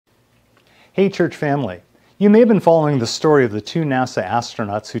Hey church family, you may have been following the story of the two NASA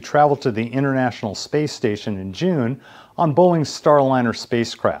astronauts who traveled to the International Space Station in June on Boeing's Starliner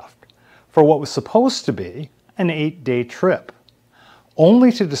spacecraft for what was supposed to be an 8-day trip, only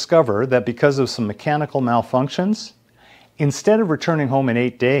to discover that because of some mechanical malfunctions, instead of returning home in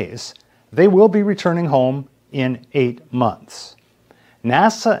 8 days, they will be returning home in 8 months.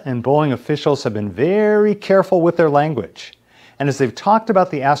 NASA and Boeing officials have been very careful with their language, and as they've talked about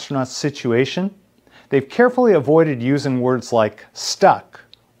the astronauts' situation, they've carefully avoided using words like stuck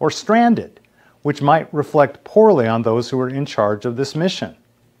or stranded, which might reflect poorly on those who are in charge of this mission.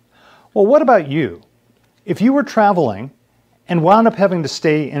 Well, what about you? If you were traveling and wound up having to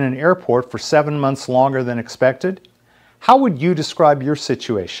stay in an airport for 7 months longer than expected, how would you describe your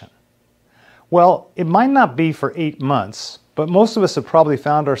situation? Well, it might not be for 8 months, but most of us have probably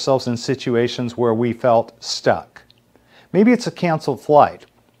found ourselves in situations where we felt stuck. Maybe it's a canceled flight,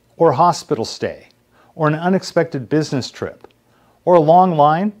 or a hospital stay, or an unexpected business trip, or a long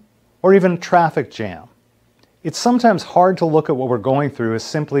line, or even a traffic jam. It's sometimes hard to look at what we're going through as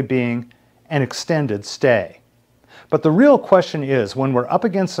simply being an extended stay. But the real question is, when we're up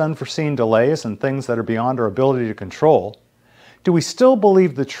against unforeseen delays and things that are beyond our ability to control, do we still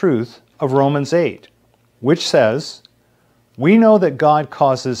believe the truth of Romans 8, which says, "We know that God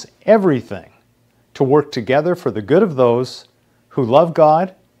causes everything to work together for the good of those who love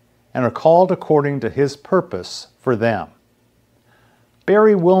God and are called according to His purpose for them."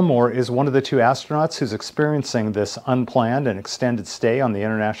 Barry Wilmore is one of the two astronauts who's experiencing this unplanned and extended stay on the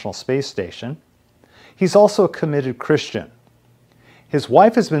International Space Station. He's also a committed Christian. His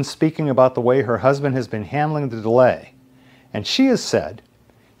wife has been speaking about the way her husband has been handling the delay, and she has said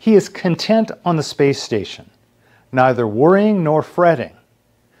he is content on the space station, neither worrying nor fretting.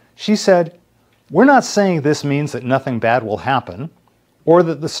 She said, "We're not saying this means that nothing bad will happen, or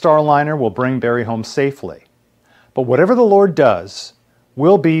that the Starliner will bring Barry home safely. But whatever the Lord does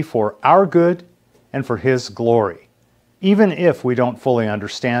will be for our good and for His glory, even if we don't fully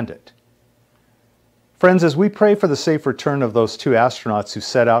understand it." Friends, as we pray for the safe return of those two astronauts who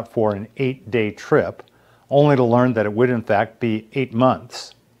set out for an 8-day trip, only to learn that it would in fact be 8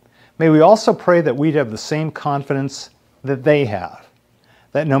 months, may we also pray that we'd have the same confidence that they have,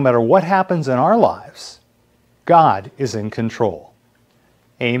 that no matter what happens in our lives, God is in control.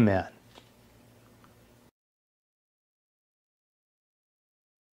 Amen.